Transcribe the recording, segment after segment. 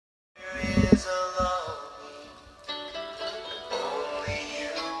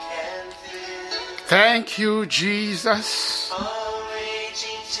Thank you, Jesus.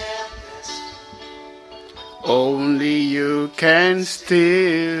 Only you can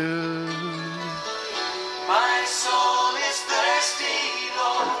still. My soul is thirsty,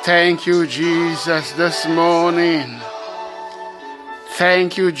 Lord. Thank you, Jesus, this morning.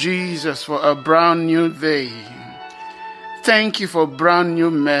 Thank you, Jesus, for a brand new day. Thank you for brand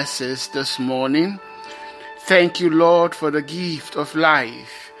new mercies this morning. Thank you, Lord, for the gift of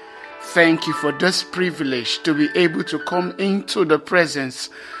life. Thank you for this privilege to be able to come into the presence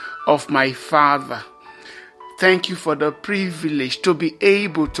of my Father. Thank you for the privilege to be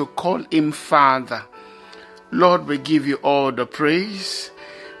able to call him Father. Lord, we give you all the praise.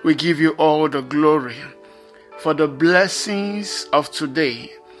 We give you all the glory for the blessings of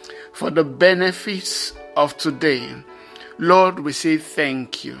today, for the benefits of today. Lord, we say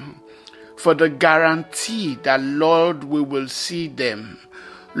thank you for the guarantee that, Lord, we will see them.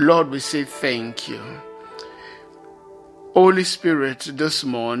 Lord, we say thank you. Holy Spirit, this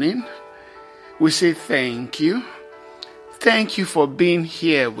morning, we say thank you. Thank you for being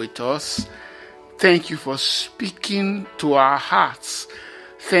here with us. Thank you for speaking to our hearts.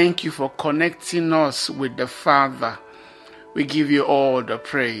 Thank you for connecting us with the Father. We give you all the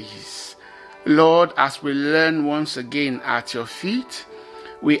praise. Lord, as we learn once again at your feet,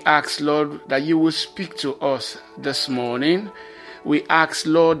 we ask, Lord, that you will speak to us this morning. We ask,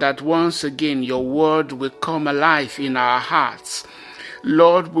 Lord, that once again your word will come alive in our hearts.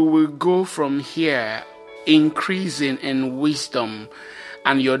 Lord, we will go from here increasing in wisdom,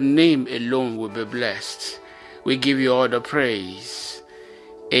 and your name alone will be blessed. We give you all the praise.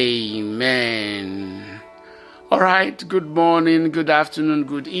 Amen. All right, good morning, good afternoon,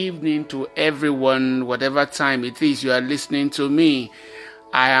 good evening to everyone, whatever time it is you are listening to me.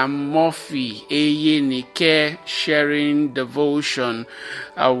 I am Murphy Eyenike, sharing devotion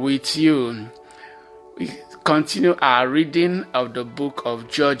with you. We continue our reading of the book of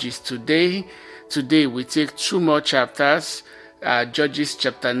Judges today. Today we take two more chapters, Judges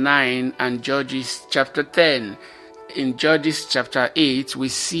chapter 9 and Judges chapter 10. In Judges chapter 8, we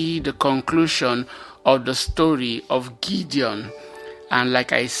see the conclusion of the story of Gideon. And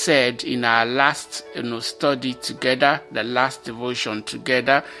like I said in our last study together, the last devotion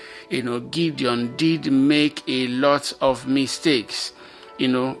together, Gideon did make a lot of mistakes.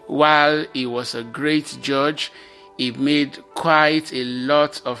 While he was a great judge, he made quite a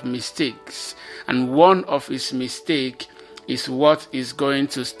lot of mistakes. And one of his mistakes is what is going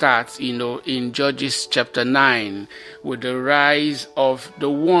to start, in Judges chapter 9, with the rise of the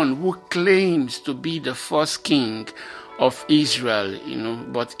one who claims to be the first king of Israel,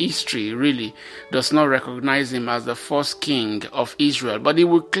 but history really does not recognize him as the first king of Israel, but he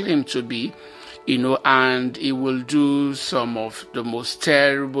will claim to be, and he will do some of the most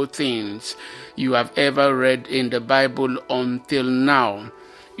terrible things you have ever read in the Bible until now.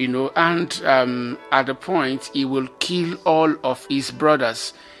 And at the point, he will kill all of his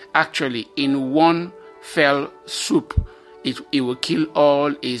brothers. Actually, in one fell swoop, he will kill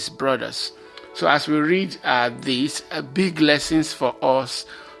all his brothers. So as we read these big lessons for us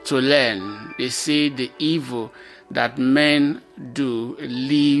to learn, they say the evil that men do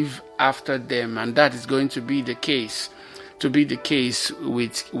live after them, and that is going to be the case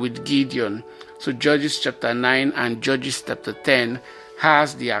with Gideon. So Judges chapter 9 and Judges chapter 10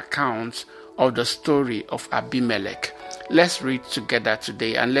 has the account of the story of Abimelech. Let's read together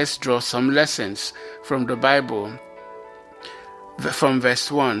today and let's draw some lessons from the Bible. From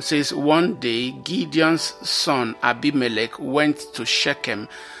verse 1 it says, one day Gideon's son Abimelech went to Shechem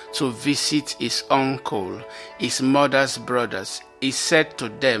to visit his uncle, his mother's brothers. He said to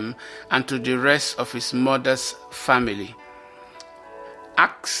them and to the rest of his mother's family,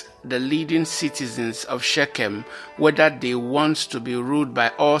 ask the leading citizens of Shechem whether they want to be ruled by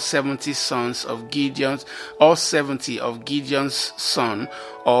all 70 sons of Gideon's, all 70 of Gideon's son,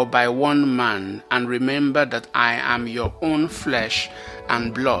 or by one man, and remember that I am your own flesh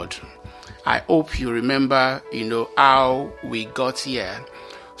and blood. I hope you remember, how we got here.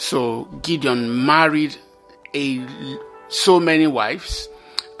 So Gideon married so many wives,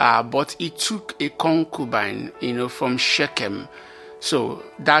 but he took a concubine, from Shechem. So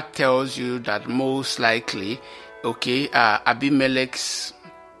that tells you that most likely, Abimelech's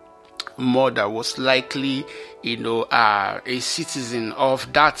mother was likely, a citizen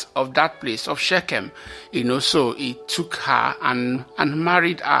of that place of Shechem. So he took her and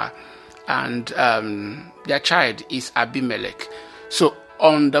married her, and their child is Abimelech. So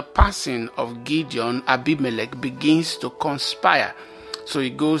on the passing of Gideon, Abimelech begins to conspire. So he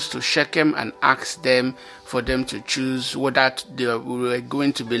goes to Shechem and asks them for them to choose whether they were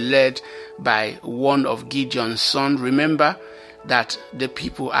going to be led by one of Gideon's sons. Remember that the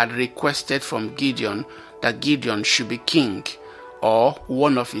people had requested from Gideon that Gideon should be king, or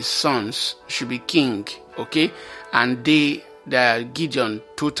one of his sons should be king, okay? And Gideon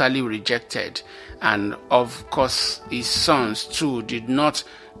totally rejected. And of course, his sons too did not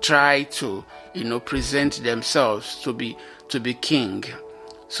try to, present themselves to be king.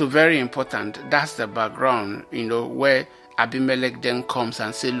 So very important. That's the background, where Abimelech then comes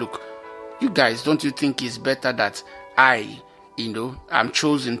and say, look, you guys, don't you think it's better that I'm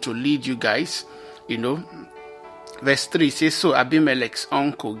chosen to lead you guys? Verse 3 says, so Abimelech's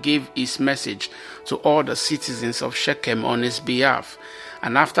uncle gave his message to all the citizens of Shechem on his behalf.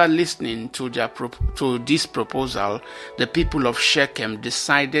 And after listening to this proposal, the people of Shechem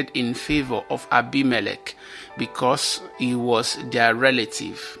decided in favor of Abimelech because he was their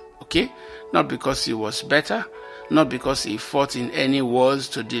relative. Okay? Not because he was better, not because he fought in any wars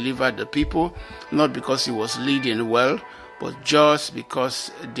to deliver the people, not because he was leading well, but just because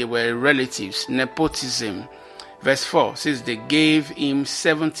they were relatives. Nepotism. Verse 4 says they gave him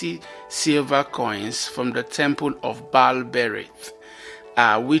 70 silver coins from the temple of Baal-berith,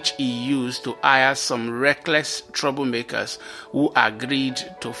 which he used to hire some reckless troublemakers who agreed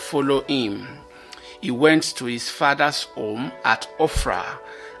to follow him. He went to his father's home at Ophrah,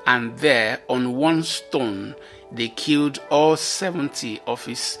 and there on one stone they killed all 70 of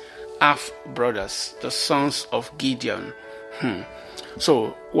his half-brothers, the sons of Gideon.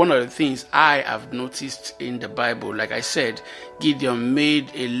 So one of the things I have noticed in the Bible, like I said, Gideon made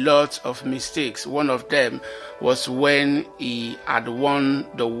a lot of mistakes. One of them was when he had won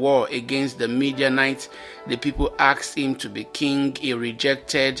the war against the Midianites. The people asked him to be king. He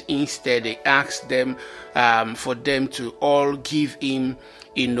rejected. Instead, they asked them for them to all give him,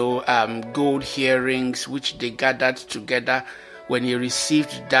 gold earrings, which they gathered together. When he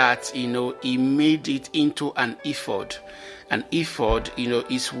received that, he made it into an ephod. An ephod,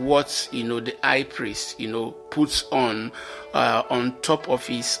 is what, the high priest, puts on top of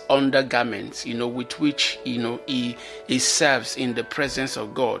his undergarments, with which, he serves in the presence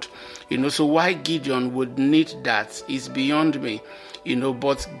of God. So why Gideon would need that is beyond me.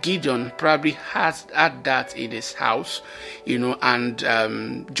 But Gideon probably had that in his house,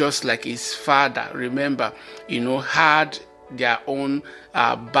 and just like his father, remember, had their own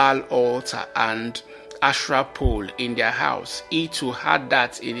Baal altar and Asherah pole in their house. He too had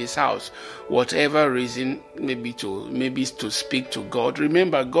that in his house. Whatever reason, maybe to speak to God.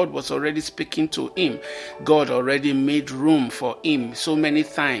 Remember, God was already speaking to him. God already made room for him so many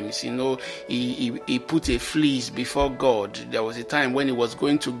times. He put a fleece before God. There was a time when he was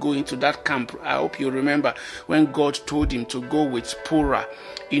going to go into that camp. I hope you remember when God told him to go with Purah.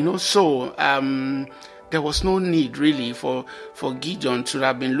 There was no need really for Gideon to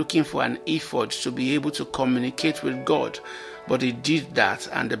have been looking for an ephod to be able to communicate with God. But he did that,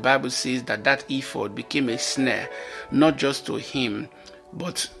 and the Bible says that ephod became a snare, not just to him,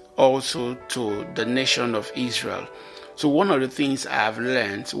 but also to the nation of Israel. So one of the things I have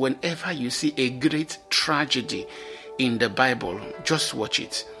learned, whenever you see a great tragedy in the Bible, just watch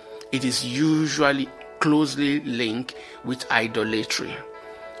it. It is usually closely linked with idolatry.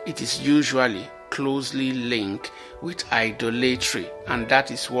 It is usually closely linked with idolatry, and that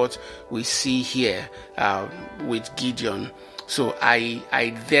is what we see here with Gideon. So I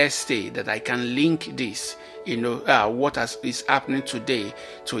dare say that I can link this, what is happening today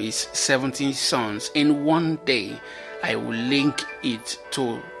to his 17 sons in one day. I will link it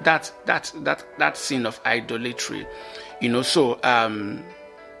to that sin of idolatry.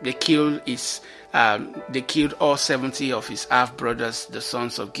 They killed all 70 of his half-brothers, the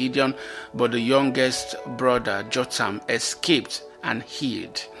sons of Gideon, but the youngest brother, Jotham, escaped and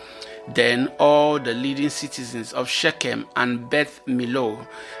hid. Then all the leading citizens of Shechem and Beth Millo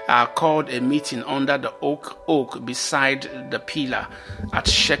called a meeting under the oak beside the pillar at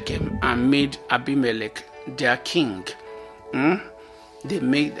Shechem and made Abimelech their king. They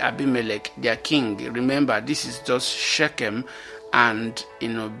made Abimelech their king. Remember, this is just Shechem and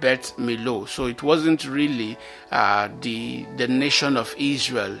Beth Millo. So it wasn't really the nation of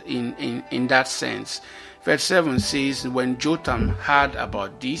Israel in that sense. Verse 7 says, when Jotham heard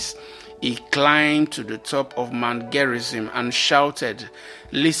about this, he climbed to the top of Mount Gerizim and shouted,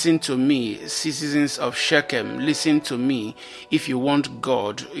 listen to me, citizens of Shechem, listen to me, if you want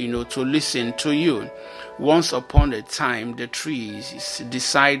God, to listen to you. Once upon a time, the trees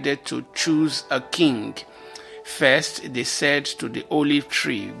decided to choose a king. First, they said to the olive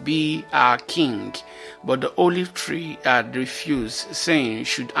tree, "Be our king." But the olive tree had refused, saying,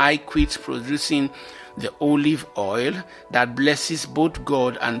 "Should I quit producing the olive oil that blesses both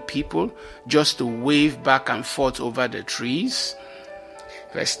God and people, just to wave back and forth over the trees?"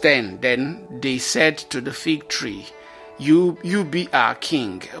 Verse 10, then they said to the fig tree, You be our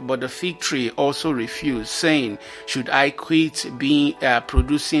king." But the fig tree also refused, saying, "Should I quit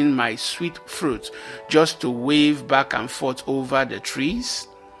producing my sweet fruit just to wave back and forth over the trees?"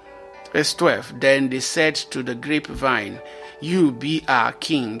 Verse 12, then they said to the grapevine, "You be our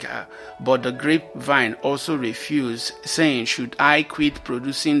king." But the grapevine also refused, saying, "Should I quit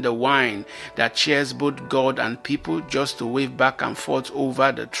producing the wine that cheers both God and people just to wave back and forth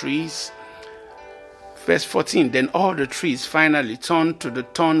over the trees?" Verse 14, then all the trees finally turned to the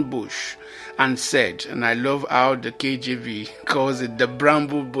thorn bush and said, and I love how the KJV calls it the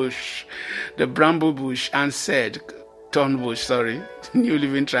bramble bush, and said, thorn bush, New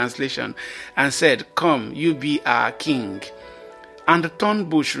Living Translation, and said, "Come, you be our king." And the thorn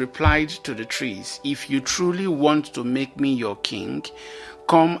bush replied to the trees, "If you truly want to make me your king,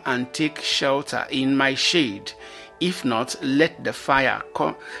 come and take shelter in my shade. If not, let fire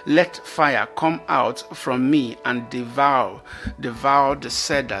come out from me and devour the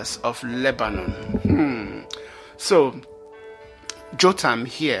cedars of Lebanon." So Jotham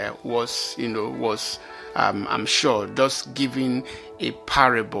here was I'm sure just giving a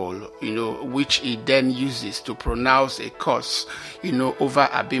parable, which he then uses to pronounce a curse, over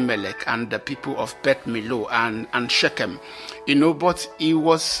Abimelech and the people of Beth Millo and Shechem, but he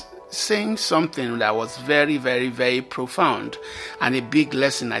was saying something that was very, very, very profound and a big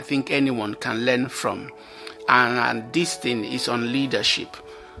lesson I think anyone can learn from. And this thing is on leadership.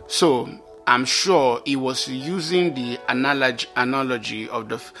 So I'm sure he was using the analogy of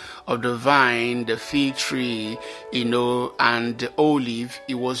the vine, the fig tree, and the olive.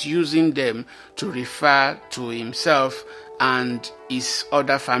 He was using them to refer to himself and his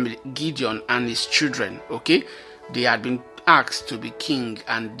other family, Gideon and his children. Okay, they had been asked to be king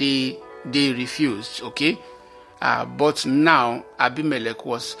and they refused. Okay, but now Abimelech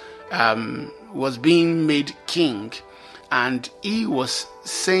was being made king. And he was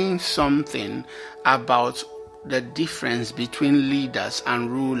saying something about the difference between leaders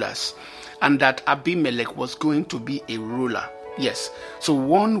and rulers, and that Abimelech was going to be a ruler. Yes. So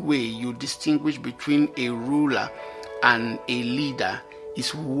one way you distinguish between a ruler and a leader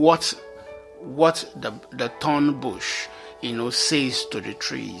is what the thorn bush, says to the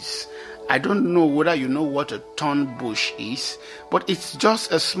trees. I don't know whether you know what a thorn bush is, but it's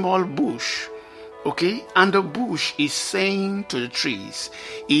just a small bush. Okay, and the bush is saying to the trees,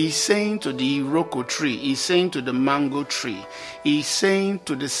 he's saying to the iroko tree, he's saying to the mango tree, he's saying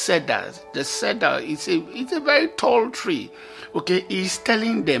to the cedar. The cedar it's a very tall tree. Okay, he's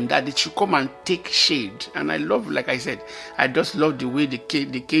telling them that they should come and take shade. And I love, like I said, I just love the way the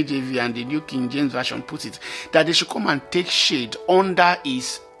KJV and the New King James Version puts it, that they should come and take shade under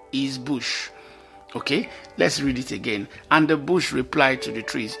his bush. Okay, let's read it again. And the bush replied to the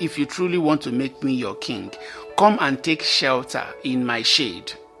trees, "If you truly want to make me your king, come and take shelter in my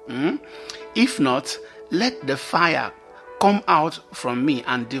shade. If not, let the fire come out from me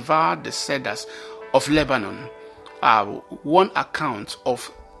and devour the cedars of Lebanon." One account of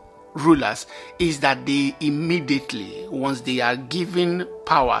rulers is that they immediately, once they are given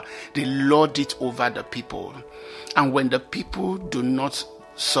power, they lord it over the people. And when the people do not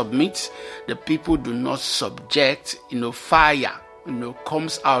submit, the people do not subject, fire,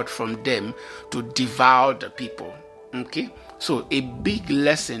 comes out from them to devour the people. Okay, so a big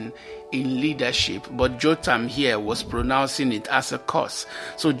lesson in leadership, but Jotham here was pronouncing it as a curse.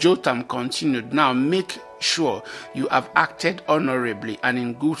 So Jotham continued, "Now make sure you have acted honorably and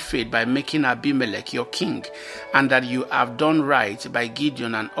in good faith by making Abimelech your king, and that you have done right by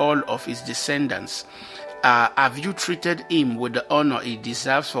Gideon and all of his descendants. Have you treated him with the honor he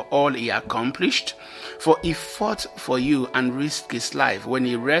deserves for all he accomplished? For he fought for you and risked his life when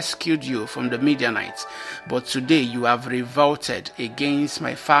he rescued you from the Midianites. But today you have revolted against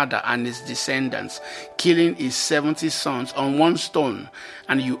my father and his descendants, killing his 70 sons on one stone.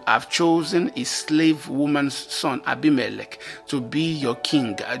 And you have chosen his slave woman's son Abimelech to be your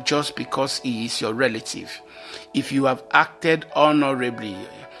king just because he is your relative. If you have acted honorably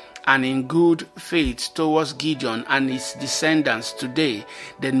and in good faith towards Gideon and his descendants today,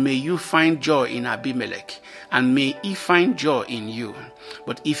 then may you find joy in Abimelech, and may he find joy in you.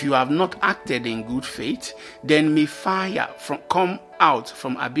 But if you have not acted in good faith, then may fire come out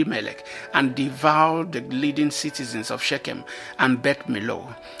from Abimelech and devour the leading citizens of Shechem and Beth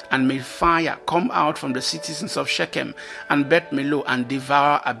Millo. And may fire come out from the citizens of Shechem and Beth Millo and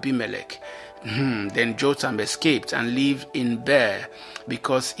devour Abimelech. Then Jotham escaped and lived in Beer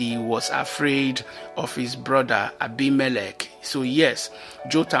because he was afraid of his brother Abimelech. So yes,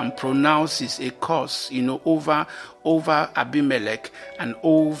 Jotham pronounces a curse, over Abimelech and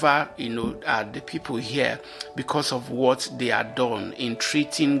over, the people here because of what they had done in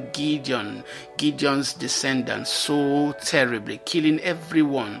treating Gideon's descendants so terribly, killing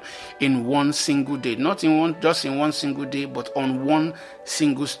everyone in one single day, not just in one single day, but on one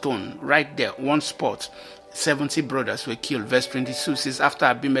single stone, right there, one spot. 70 brothers were killed. Verse 22 says, after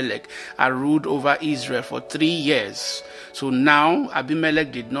Abimelech had ruled over Israel for 3 years. So now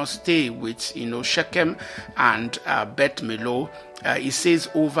Abimelech did not stay with, Shechem and Beth Millo. He says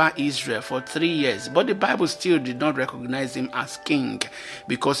over Israel for 3 years. But the Bible still did not recognize him as king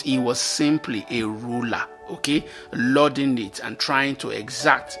because he was simply a ruler. Okay, lording it and trying to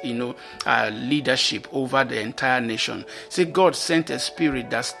exact, leadership over the entire nation. See, God sent a spirit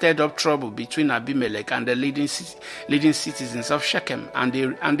that stirred up trouble between Abimelech and the leading citizens of Shechem, and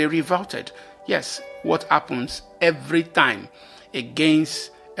they revolted. Yes, what happens every time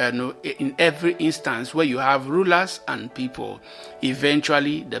against, in every instance where you have rulers and people,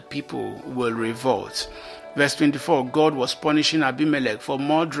 eventually the people will revolt. Verse 24, God was punishing Abimelech for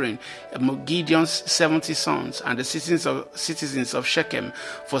murdering Gideon's 70 sons and the citizens of Shechem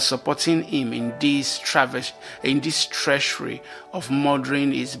for supporting him in this treachery of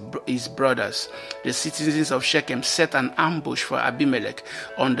murdering his brothers. The citizens of Shechem set an ambush for Abimelech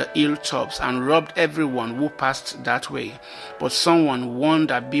on the hilltops and robbed everyone who passed that way. But someone warned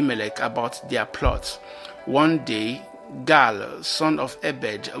Abimelech about their plot. One day, Gal, son of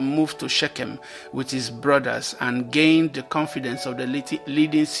Ebed, moved to Shechem with his brothers and gained the confidence of the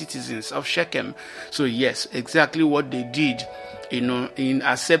leading citizens of Shechem. So yes, exactly what they did, in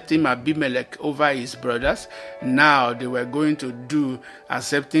accepting Abimelech over his brothers, now they were going to do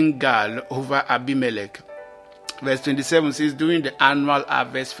accepting Gal over Abimelech. Verse 27 says, during the annual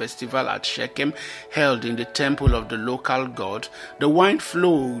harvest festival at Shechem, held in the temple of the local god, the wine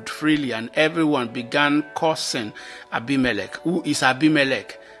flowed freely and everyone began cursing Abimelech. Who is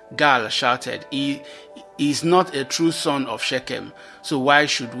Abimelech? Gal shouted. He is not a true son of Shechem. So why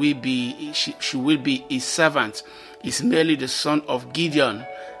should we be his servant? He's merely the son of Gideon.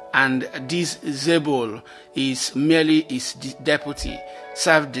 And this Zebul is merely his deputy.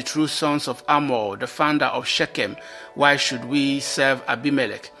 Serve the true sons of Amor, the founder of Shechem. Why should we serve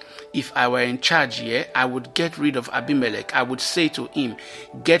Abimelech? If I were in charge here, I would get rid of Abimelech. I would say to him,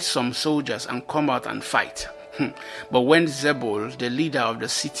 get some soldiers and come out and fight. But when Zebul, the leader of the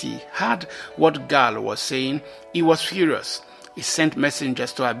city, heard what Gal was saying, he was furious. He sent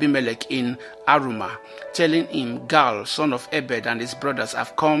messengers to Abimelech in Arumah, telling him, Gal, son of Ebed, and his brothers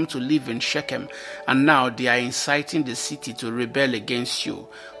have come to live in Shechem, and now they are inciting the city to rebel against you.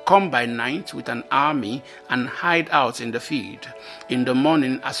 Come by night with an army and hide out in the field. In the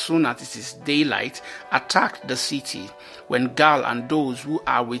morning, as soon as it is daylight, attack the city. When Gal and those who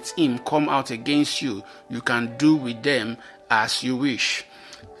are with him come out against you, you can do with them as you wish.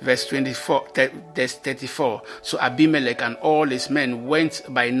 Verse 34. So Abimelech and all his men went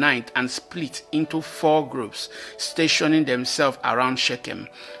by night and split into 4 groups, stationing themselves around Shechem.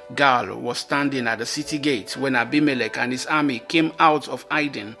 Gal was standing at the city gate when Abimelech and his army came out of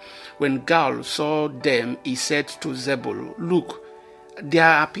hiding. When Gal saw them, he said to Zebul, look, there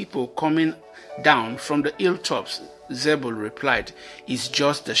are people coming down from the hilltops. Zebul replied, it's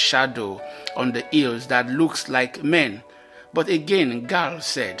just the shadow on the hills that looks like men. But again, Gal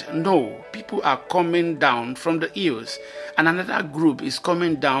said, no, people are coming down from the hills, and another group is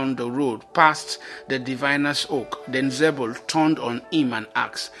coming down the road past the diviner's oak. Then Zebul turned on him and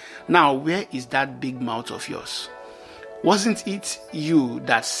asked, now where is that big mouth of yours? Wasn't it you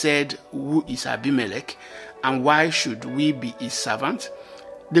that said, who is Abimelech, and why should we be his servant?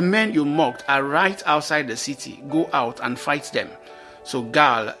 The men you mocked are right outside the city. Go out and fight them. So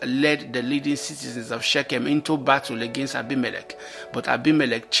Gal led the leading citizens of Shechem into battle against Abimelech. But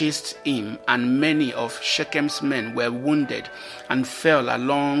Abimelech chased him, and many of Shechem's men were wounded and fell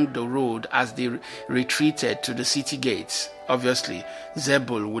along the road as they retreated to the city gates. Obviously,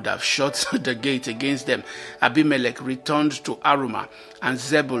 Zebul would have shut the gate against them. Abimelech returned to Arumah, and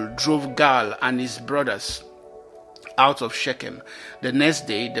Zebul drove Gal and his brothers out of Shechem. The next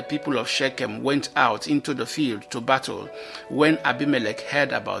day, the people of Shechem went out into the field to battle. When Abimelech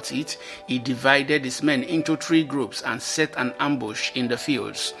heard about it, he divided his men into 3 groups and set an ambush in the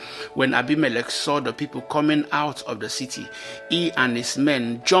fields. When Abimelech saw the people coming out of the city, he and his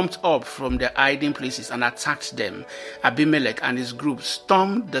men jumped up from their hiding places and attacked them. Abimelech and his group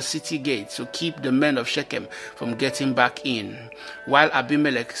stormed the city gate to keep the men of Shechem from getting back in, while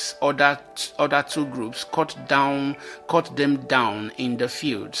Abimelech's other 2 groups cut them down in the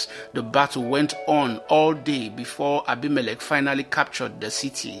fields. The battle went on all day before Abimelech finally captured the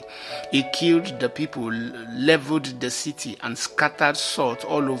city. He killed the people, leveled the city, and scattered salt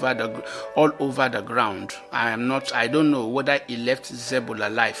all over the ground. I don't know whether he left Zebul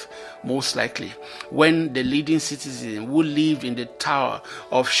alive, most likely. When the leading citizens who lived in the tower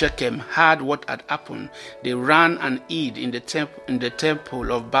of Shechem heard what had happened, they ran and hid in the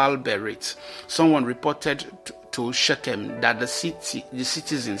temple of Baal-berith. Someone reported to Shechem that the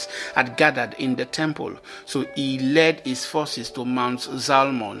citizens had gathered in the temple. So he led his forces to Mount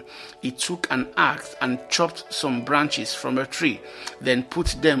Zalmon. He took an axe and chopped some branches from a tree, then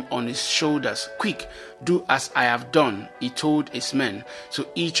put them on his shoulders. "Quick, do as I have done," he told his men. So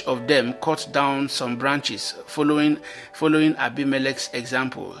each of them cut down some branches, following Abimelech's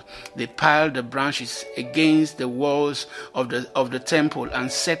example. They piled the branches against the walls of the temple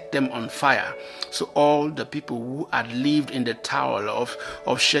and set them on fire. So all the people who had lived in the tower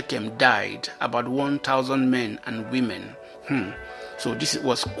of Shechem died, about 1,000 men and women. So this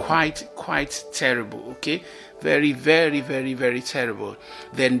was quite terrible, okay? Very, very, very, very terrible.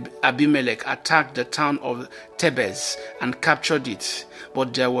 Then Abimelech attacked the town of Thebez and captured it.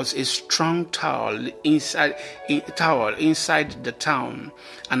 But there was a strong tower inside the town,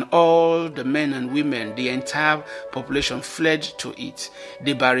 and all the men and women, the entire population, fled to it.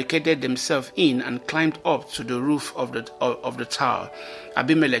 They barricaded themselves in and climbed up to the roof of the tower.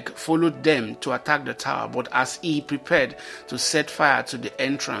 Abimelech followed them to attack the tower, but as he prepared to set fire to the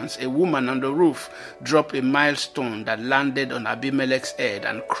entrance, a woman on the roof dropped a milestone that landed on Abimelech's head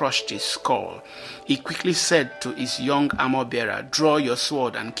and crushed his skull. He quickly said to his young armor-bearer, "Draw your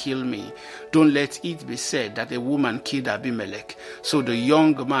sword and kill me. Don't let it be said that a woman killed Abimelech." So the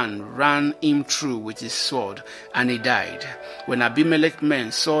young man ran him through with his sword, and he died. When Abimelech's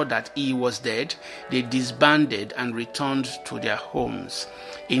men saw that he was dead, they disbanded and returned to their homes.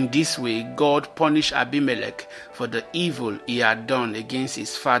 In this way, God punished Abimelech for the evil he had done against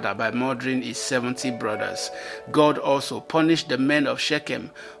his father by murdering his 70 brothers. God also punished the men of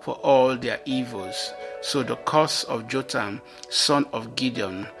Shechem for all their evils. So the curse of Jotham, son of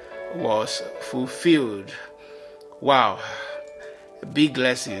Gideon, was fulfilled. Wow. Big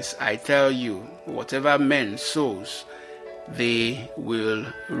lessons. I tell you, whatever man sows, they will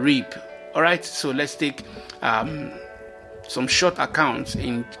reap. All right, so let's take some short accounts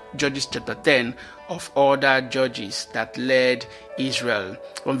in Judges chapter 10 of other judges that led Israel.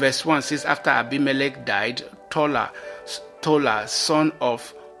 From verse 1 says, after Abimelech died, Tola, son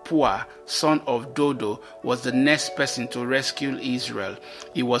of Puah, son of Dodo, was the next person to rescue Israel.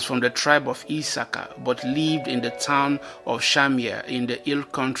 He was from the tribe of Issachar, but lived in the town of Shamir in the hill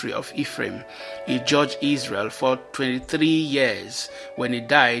country of Ephraim. He judged Israel for 23 years. When he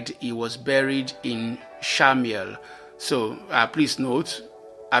died, he was buried in Shamir. So please note,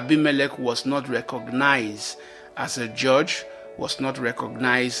 Abimelech was not recognized as a judge, was not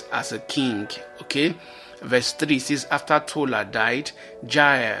recognized as a king. Okay? Verse 3 says, after Tola died,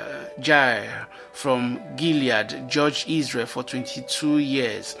 Jair from Gilead judged Israel for 22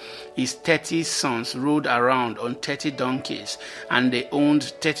 years. His 30 sons rode around on 30 donkeys, and they owned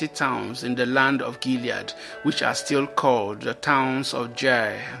 30 towns in the land of Gilead, which are still called the towns of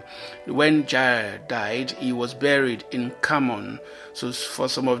Jair. When Jair died, he was buried in Carmon. So for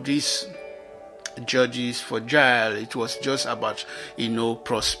some of these judges, for Jael, it was just about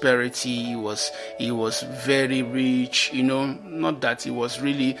prosperity. He was very rich, not that he was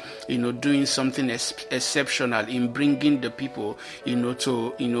really doing something exceptional in bringing the people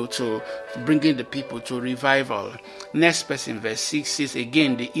to bringing the people to revival. Next person, verse 6 says,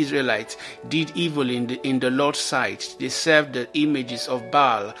 again the Israelites did evil in the Lord's sight. They served the images of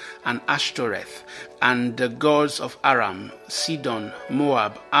Baal and Ashtoreth and the gods of Aram, Sidon,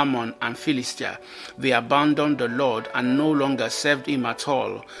 Moab, Ammon, and Philistia. They abandoned the Lord and no longer served him at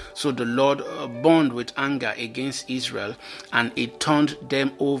all. So the Lord burned with anger against Israel, and he turned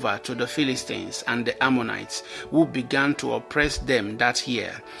them over to the Philistines and the Ammonites, who began to oppress them that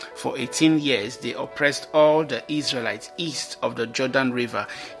year. For 18 years they oppressed all the Israelites east of the Jordan River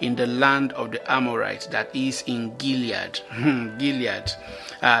in the land of the Amorites, that is in Gilead. Gilead.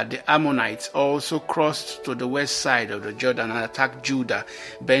 The Ammonites also crossed to the west side of the Jordan and attacked Judah,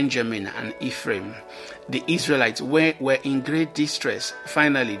 Benjamin, and Ephraim. The Israelites were in great distress.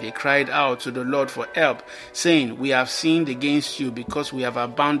 Finally, they cried out to the Lord for help, saying, "We have sinned against you because we have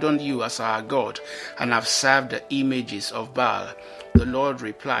abandoned you as our God and have served the images of Baal." The Lord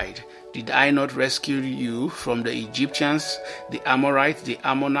replied, "Did I not rescue you from the Egyptians, the Amorites, the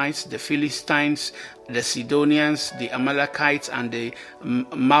Ammonites, the Philistines, the Sidonians, the Amalekites, and the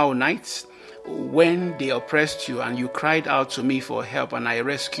Maonites? When they oppressed you and you cried out to me for help and I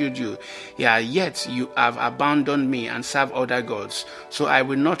rescued you, yet you have abandoned me and served other gods. So I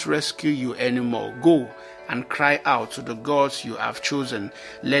will not rescue you anymore. Go and cry out to the gods you have chosen.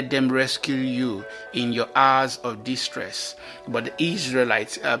 Let them rescue you in your hours of distress." But the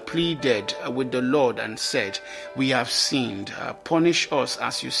Israelites pleaded with the Lord and said, "We have sinned. Punish us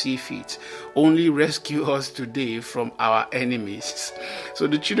as you see fit. Only rescue us today from our enemies." So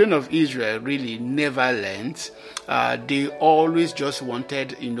the children of Israel really never learned. They always just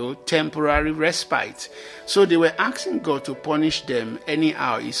wanted, temporary respite. So they were asking God to punish them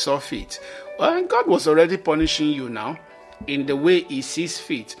anyhow he saw fit. Well, God was already punishing you now in the way he sees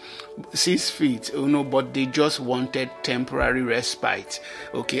fit, but they just wanted temporary respite.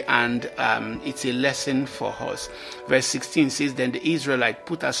 Okay, and it's a lesson for us. Verse 16 says, "Then the Israelites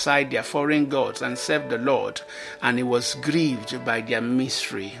put aside their foreign gods and served the Lord, and he was grieved by their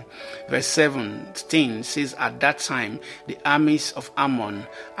misery." Verse 17 says, "At that time the armies of Ammon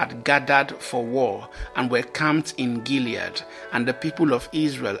had gathered for war and were camped in Gilead, and the people of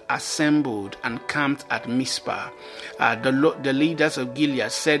Israel assembled and camped at Mizpah. The leaders of Gilead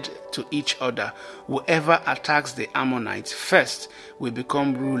said to each other, 'Whoever attacks the Ammonites first will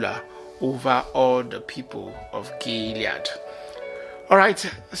become ruler over all the people of Gilead.'" All right,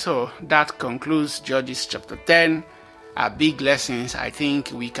 so that concludes Judges chapter 10. Big lessons I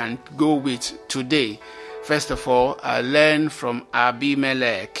think we can go with today. First of all, learn from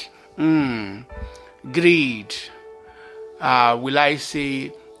Abimelech. Greed. Will I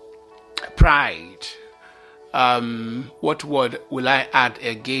say pride? What word will I add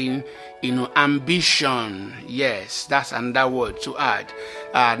again? Ambition. Yes, that's another word to add.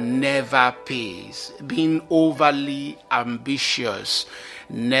 Never pays. Being overly ambitious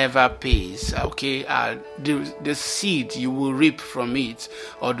never pays. Okay, the seed you will reap from it,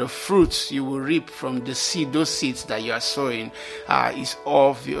 or the fruits you will reap from the seed, those seeds that you are sowing, is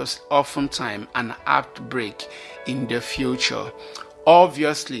obvious, oftentimes an outbreak in the future.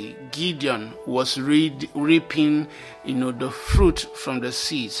 Obviously, Gideon was reaping, the fruit from the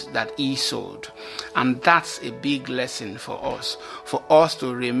seeds that he sowed. And that's a big lesson for us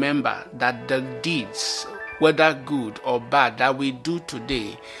to remember that the deeds, whether good or bad, that we do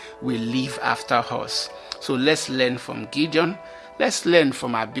today will live after us. So let's learn from Gideon. Let's learn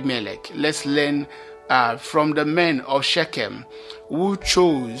from Abimelech. Let's learn from the men of Shechem who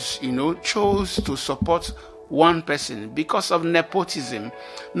chose to support one person because of nepotism,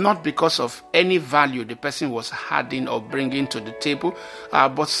 not because of any value the person was adding or bringing to the table,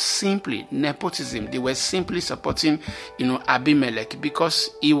 but simply nepotism. They were simply supporting, Abimelech because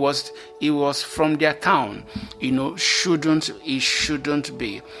he was from their town. It shouldn't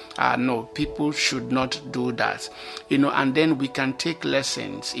be. No, people should not do that. And then we can take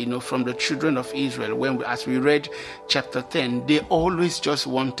lessons, from the children of Israel as we read chapter 10, they always just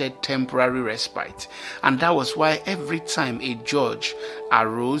wanted temporary respite. And that was why every time a judge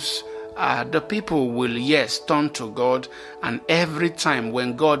arose, the people will, turn to God, and every time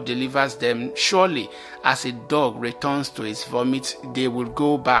when God delivers them, surely as a dog returns to his vomit, they will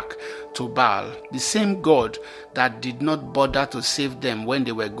go back to Baal, the same God that did not bother to save them when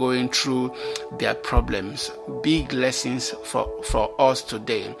they were going through their problems. Big lessons for us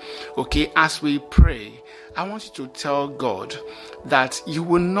today. Okay, as we pray, I want you to tell God that you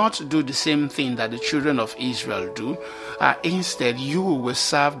will not do the same thing that the children of Israel do. Instead, you will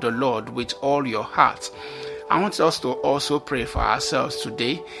serve the Lord with all your heart. I want us to also pray for ourselves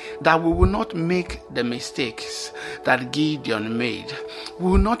today that we will not make the mistakes that Gideon made.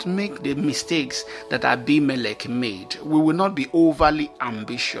 We will not make the mistakes that Abimelech made. We will not be overly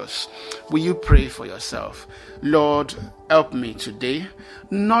ambitious. Will you pray for yourself? Lord, help me today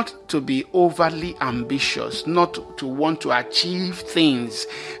not to be overly ambitious, not to want to achieve things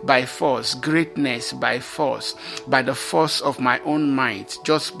by force, greatness by force, by the force of my own might,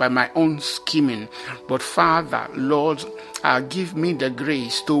 just by my own scheming. But Father, Lord, give me the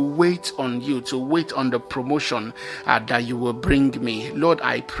grace to wait on you, to wait on the promotion that you will bring me. Lord,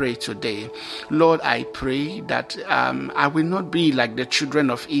 I pray today. Lord, I pray that I will not be like the children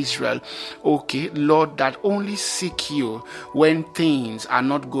of Israel. Okay, Lord, that only seek you you when things are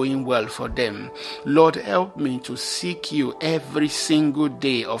not going well for them. Lord, help me to seek you every single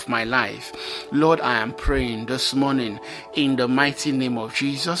day of my life. Lord, I am praying this morning in the mighty name of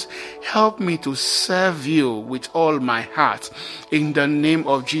Jesus. Help me to serve you with all my heart in the name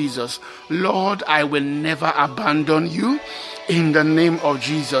of Jesus. Lord, I will never abandon you in the name of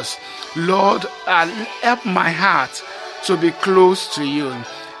Jesus. Lord, help my heart to be close to you.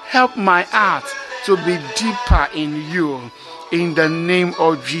 Help my heart to be deeper in you in the name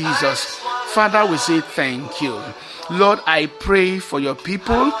of Jesus. Father, we say thank you. Lord, I pray for your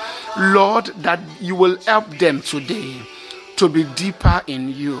people, Lord, that you will help them today to be deeper in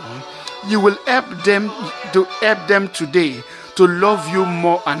you. You will help them today to love you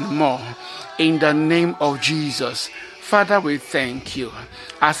more and more in the name of Jesus. Father, we thank you.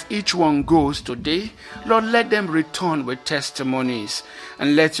 As each one goes today, Lord, let them return with testimonies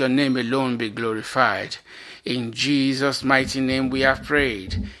and let your name alone be glorified. In Jesus' mighty name we have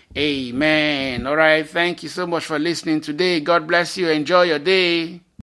prayed. Amen. All right. Thank you so much for listening today. God bless you. Enjoy your day.